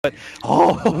But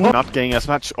not getting as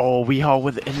much. Oh, Weehaw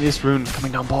with this rune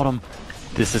coming down bottom.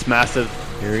 This is massive.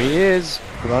 Here he is,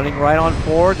 running right on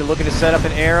forward. They're looking to set up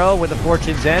an arrow with the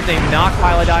Fortune's End. They knock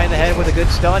Pilot in the head with a good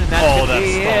stun, and that's going to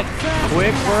be it.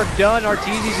 Quick work done.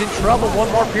 Arteezy's in trouble.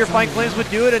 One more Purifying Flames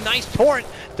would do it. A nice torrent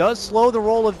does slow the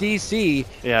roll of DC.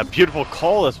 Yeah, beautiful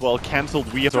call as well. Cancelled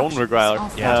Weeha's own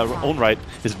own right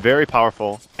is very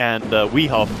powerful. And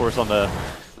Weehaw, of course, on the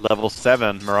level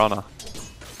 7 Marana.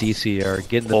 DC are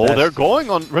getting the best. They're going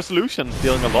on Resolution,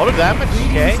 dealing a lot of damage.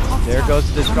 Okay, there goes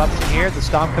the disruption here. The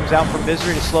Stomp comes out from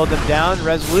Misery to slow them down.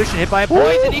 Resolution hit by a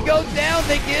poison. He goes down.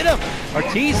 They get him.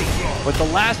 Arteezy with the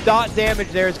last dot damage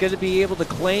there is going to be able to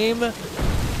claim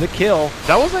the kill.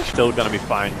 That was actually still going to be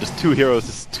fine. Just 2 heroes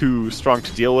is too strong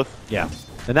to deal with. Yeah.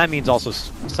 And that means also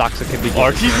Saksa can be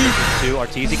Arteezy.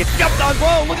 Arteezy gets jumped on.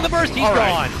 Whoa, look at the burst. He's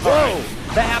gone. Whoa.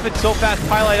 That happened so fast,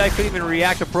 Pilot I couldn't even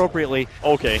react appropriately.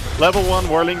 Okay, level 1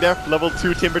 Whirling Death, level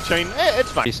 2 Timber Chain,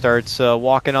 it's fine. He starts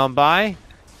walking on by,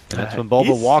 and that's when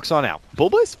Bulba walks on out.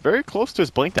 Bulba is very close to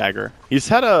his Blink Dagger. He's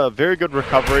had a very good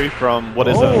recovery from what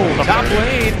is top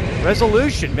lane,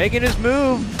 Resolution making his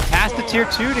move, past the tier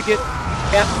 2 to get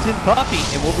Captain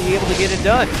Puppey, and we'll be able to get it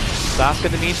done. Sasuke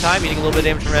in the meantime, eating a little bit of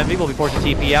damage from Envy, will be forced to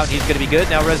TP out, and he's going to be good.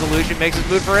 Now Resolution makes his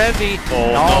move for Envy.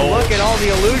 Oh, no. Look at all the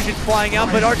illusions flying out,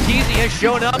 but Arteezy has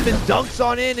shown up and dunks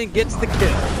on in and gets the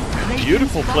kill.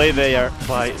 Beautiful play there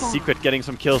by Secret getting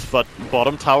some kills, but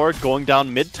bottom tower going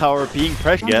down, mid tower being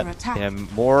pressured.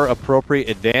 And more appropriate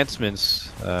advancements.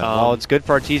 While it's good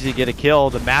for Arteezy to get a kill,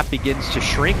 the map begins to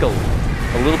shrink a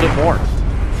little bit more.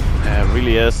 Yeah, it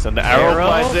really is, and the arrow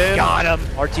flies in. Got him!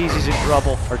 Arteezy's in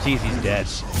trouble. Arteezy's dead.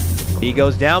 He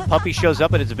goes down, Puppey shows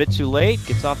up, and it's a bit too late.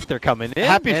 Gets off, they're coming in.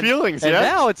 Happy feelings, and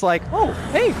now it's like, oh,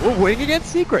 hey, we're winning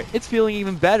against Secret. It's feeling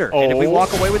even better. And if we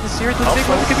walk away with the series with Big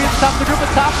One, we could be at the top of the group,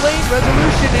 but top lane,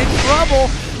 Resolution in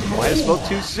trouble. Might have spoke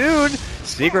too soon.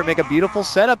 Secret make a beautiful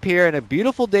setup here and a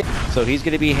beautiful day. So he's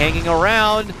going to be hanging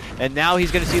around, and now he's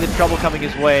going to see the trouble coming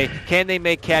his way. Can they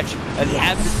make catch an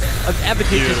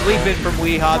advantageous leap in from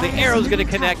Weehaw? The arrow's going to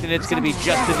connect, and it's going to be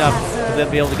just enough for them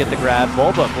to be able to get the grab.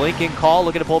 Bulba, blinking call,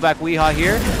 looking to pull back Weehaw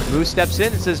here. Moose steps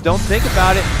in and says, don't think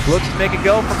about it. Looks to make it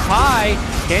go from high.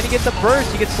 Can he get the burst?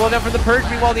 He gets slowed down from the purge.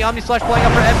 Meanwhile, the Omni Slash flying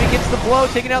up for Envy gets the blow,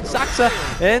 taking out Saksa.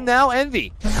 And now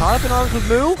Envy caught up in arms with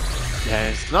Moo. Yeah,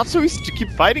 it's not so easy to keep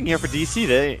fighting here for DC.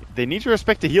 They need to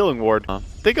respect the healing ward.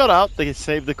 They got out, they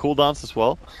saved the cooldowns as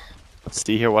well. Let's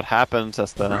see here what happens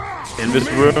as the Invis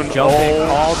rune jumping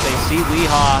calls. They see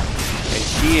Weehaw, and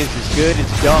she is as good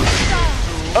as done.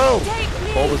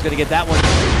 Bulba's gonna get that one.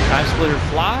 Time Splitter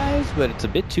flies, but it's a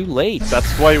bit too late.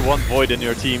 That's why you want Void in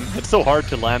your team. It's so hard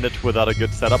to land it without a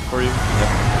good setup for you.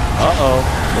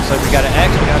 Looks like we got an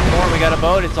X, we got a Torrent, we got a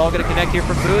Boat. It's all going to connect here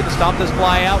for Moo. The Stomp does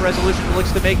fly out. Resolution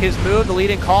looks to make his move. The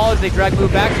lead-in call as they drag Moo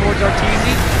back towards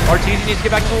Arteezy. Arteezy needs to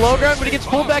get back to the low ground, but he gets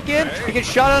pulled back in. He gets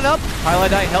shot on up.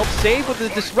 Pilot helps save with the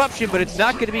disruption, but it's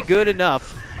not going to be good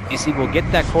enough. DC will get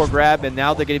that core grab, and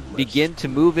now they're going to begin to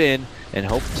move in and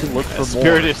hope to look for more.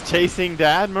 Spirit is chasing the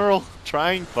Admiral,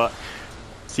 trying, but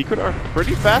Secret are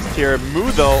pretty fast here. Moo,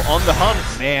 though, on the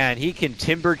hunt. Man, he can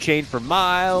timber chain for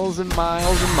miles and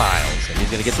miles and miles. And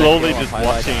he's going to get slowly just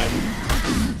watching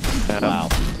him. Wow.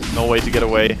 No way to get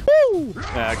away. Woo!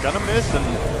 Gonna miss,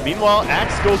 and meanwhile,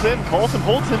 Axe goes in, calls him,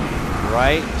 holds him.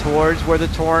 Right towards where the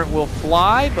Torrent will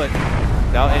fly, but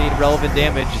without any relevant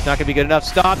damage, it's not going to be good enough.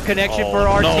 Stop connection for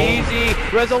Arteezy.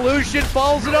 No. Resolution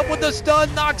follows it up with a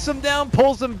stun, knocks him down,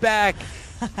 pulls him back.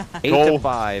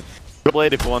 8-5.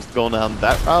 Blade if he wants to go down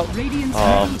that route.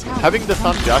 Having the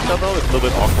Sun Jackal though is a little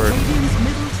bit awkward.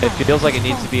 It feels like it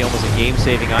needs to be almost a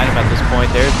game-saving item at this point.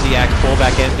 There's the Axe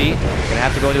pullback Envy. Gonna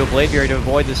have to go into a Blade Fury to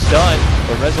avoid the stun,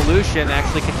 but Resolution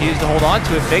actually continues to hold on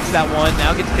to it, fakes that one,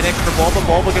 now gets connected for Bulba.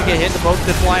 Bulba can get hit, the boat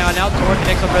to fly on out, Torrent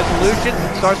connects on Resolution,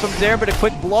 starts from there, but a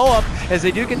quick blow-up as they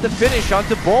do get the finish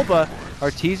onto Bulba.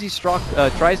 Arteezy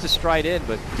tries to stride in,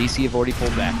 but DC have already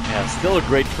pulled back. Yeah, still a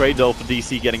great trade though for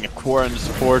DC, getting a core and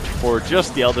support for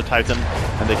just the Elder Titan,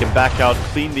 and they can back out,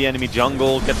 clean the enemy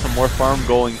jungle, get some more farm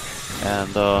going,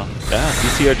 and yeah,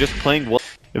 DC are just playing well.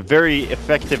 A very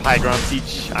effective high ground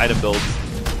siege item build.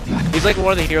 He's like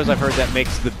one of the heroes I've heard that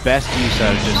makes the best use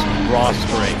out of just raw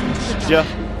strength.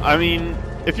 Yeah, I mean,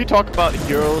 if you talk about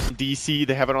heroes in DC,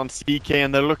 they have it on CK,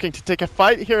 and they're looking to take a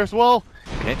fight here as well.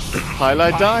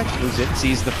 Highlight die. Moves in,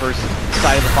 sees the first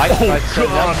side of the fight.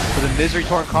 For the Misery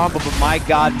Torrent combo, but my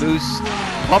god, Moose.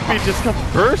 Puppey just got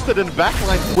bursted in the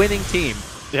backline. Winning team.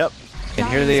 Yep. And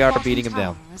here they are beating him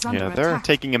down. Yeah, they're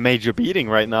taking a major beating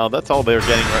right now. That's all they're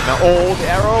getting right now. Oh, the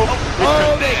arrow!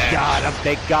 Oh, they got him!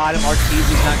 They got him.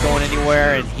 Arteezy's not going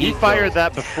anywhere, and he fired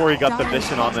that before he got the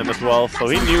vision on him as well, so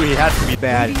he knew he had to be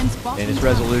bad in his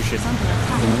resolution.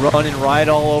 Running right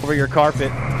all over your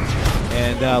carpet.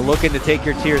 And looking to take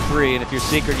your tier 3, and if you're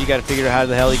Secret, you got to figure out how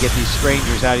the hell you get these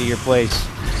strangers out of your place.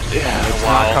 Yeah, it's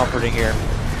not comforting here.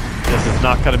 This is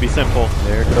not going to be simple.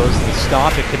 There goes the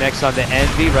stop. It connects onto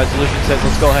Envy. Resolution says,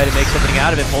 let's go ahead and make something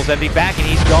out of it. Pulls Envy back, and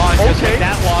he's gone. Just like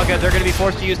that log, they're going to be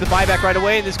forced to use the buyback right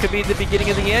away, and this could be the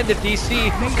beginning of the end if DC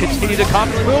continue to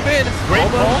confidently move in. Great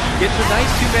ball. Gets a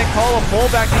nice two-man call, a pull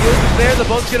back to Yosu's there. The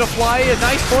boat's going to fly. A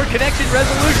nice forward connection.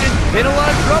 Resolution in a lot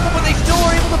of trouble, but they still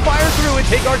are able to fire through and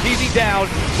take Arteezy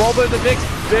down. Bulba in the mix,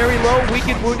 very low,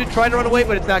 weakened, wounded, trying to run away,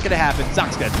 but it's not going to happen.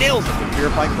 Zoxka nails him with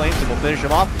Purifying Flames, and we'll finish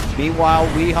him off. Meanwhile,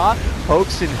 Weeha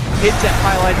pokes and hits that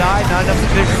highlight eye, not enough to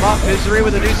finish him off. Misery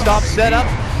with a new stop setup,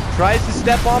 tries to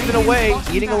step off and away,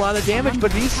 eating a lot of damage,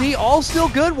 but DC all still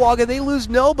good, Waga. They lose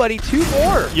nobody, 2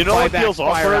 more. You know what feels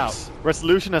awkward?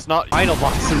 Resolution has not... Final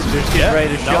bosses just getting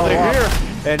ready to show up. Here.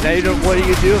 And now what do?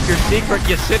 If you're Secret,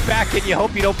 you sit back and you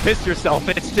hope you don't piss yourself.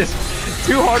 It's just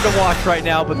too hard to watch right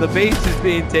now, but the base is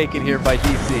being taken here by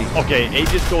DC. Okay,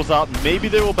 Aegis goes out. Maybe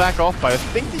they will back off, but I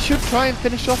think they should try and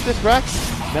finish off this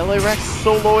Rex. Melee Rex is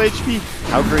so low HP.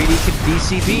 How greedy can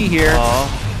DC be here?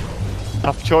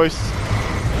 Tough choice.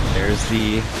 There's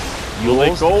the... Will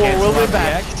they go or will they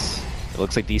back? It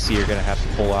looks like DC are going to have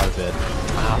to pull out of it.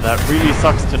 Wow, that really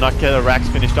sucks to not get a Rax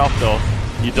finished off, though.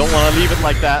 You don't want to leave it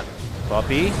like that.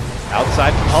 Puppey,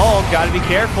 outside from home, gotta be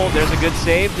careful. There's a good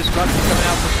save. Disruption coming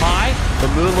out from high.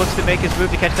 The Moon looks to make his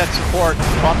move to catch that support.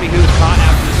 Puppey, who's caught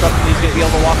after disruption, he's gonna be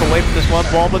able to walk away from this one.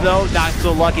 Bulba, though, not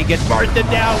so lucky. Gets bursted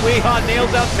down. Weeha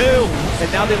nails out 2. And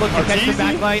now they look to catch the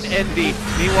backline. Envy.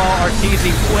 Meanwhile,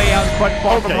 Arteezy way out in front,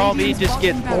 far from home. He just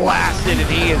gets blasted, and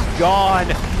he is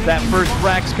gone. That first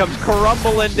Rex comes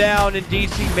crumbling down, and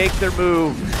DC make their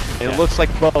move. It looks like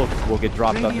both will get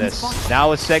dropped on this.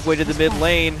 Now a segue to the mid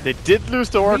lane. They did lose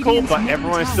to Oracle, but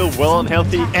everyone is still well and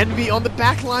healthy. Envy on the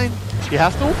back line. He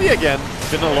has to ulti again.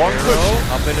 It's been a long push.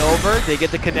 Up and over. They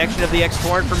get the connection of the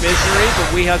X-Torn for Misery,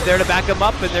 but Weeha's there to back him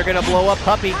up, and they're going to blow up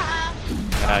Puppey.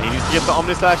 He needs to get the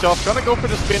Omni Slash off. Gonna go for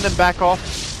the spin and back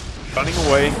off. Running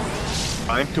away.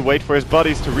 Time to wait for his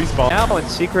buddies to respawn. Now, and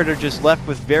Secret are just left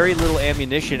with very little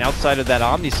ammunition outside of that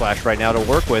Omni Slash right now to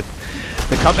work with.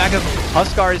 The comeback of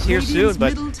Huskar is here soon,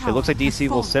 but it looks like DC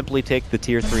will simply take the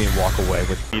tier 3 and walk away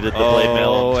with the blade mail.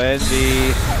 Oh,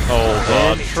 Envy. Oh,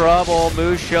 God. In trouble.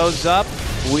 Moose shows up.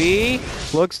 Wee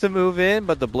looks to move in,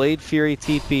 but the Blade Fury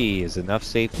TP is enough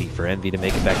safety for Envy to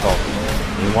make it back home.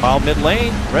 Meanwhile, mid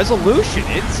lane, Resolution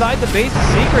inside the base of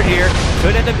Secret here.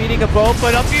 Could end up beating a boat,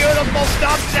 but a beautiful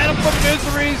stop setup from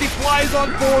Miseries. He flies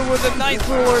on forward with a nice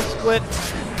little split.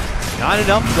 Not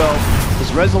enough, though.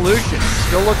 His Resolution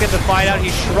still looking to fight out.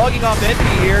 He's shrugging off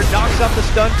Envy here. Knocks off the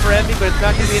stun for Envy, but it's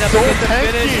not going to be enough to get the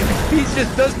finish. He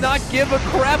just does not give a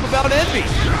crap about Envy.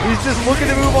 He's just looking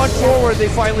to move on forward. They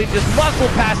finally just muscle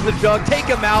past the Jug, take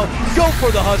him out, go for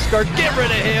the Huskar, get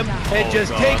rid of him, and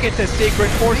just take it to Secret,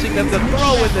 forcing them to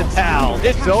throw in the towel.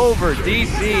 It's over.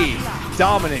 DC.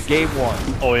 Dominant game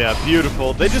 1. Oh yeah,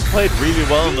 beautiful. They just played really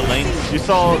well in the lanes. You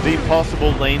saw the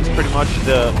impossible lanes pretty much.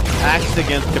 The Axe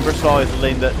against Timbersaw is a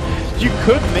lane that you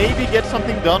could maybe get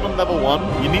something done on level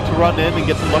 1. You need to run in and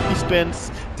get some lucky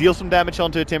spins, deal some damage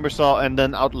onto a Timbersaw, and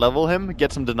then out-level him,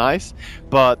 get some denies.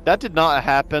 But that did not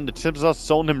happen. The Timbersaw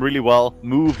zoned him really well.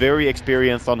 Move very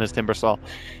experienced on his Timbersaw.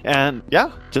 And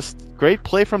yeah, just great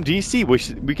play from DC.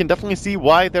 We can definitely see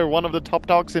why they're one of the top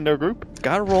dogs in their group.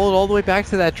 Gotta roll it all the way back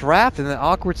to that draft and that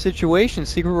awkward situation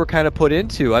Secret were kind of put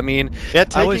into. I mean, yeah,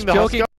 I was joking.